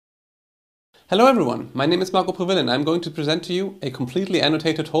Hello everyone, my name is Marco Preville and I'm going to present to you a completely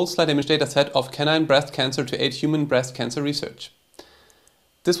annotated whole slide image dataset of canine breast cancer to aid human breast cancer research.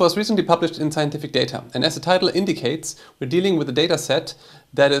 This was recently published in Scientific Data, and as the title indicates, we're dealing with a dataset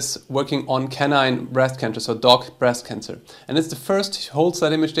that is working on canine breast cancer, so dog breast cancer. And it's the first whole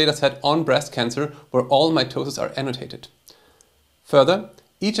slide image dataset on breast cancer where all mitoses are annotated. Further,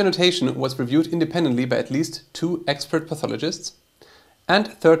 each annotation was reviewed independently by at least 2 expert pathologists. And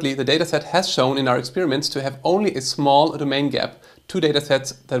thirdly, the dataset has shown in our experiments to have only a small domain gap, 2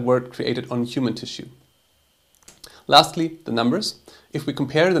 datasets that were created on human tissue. Lastly, the numbers. If we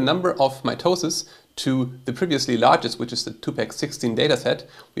compare the number of mitoses to the previously largest, which is the 2PEG16 dataset,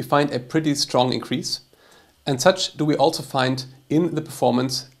 we find a pretty strong increase. And such do we also find in the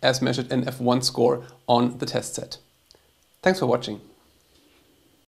performance as measured in F1 score on the test set. Thanks for watching.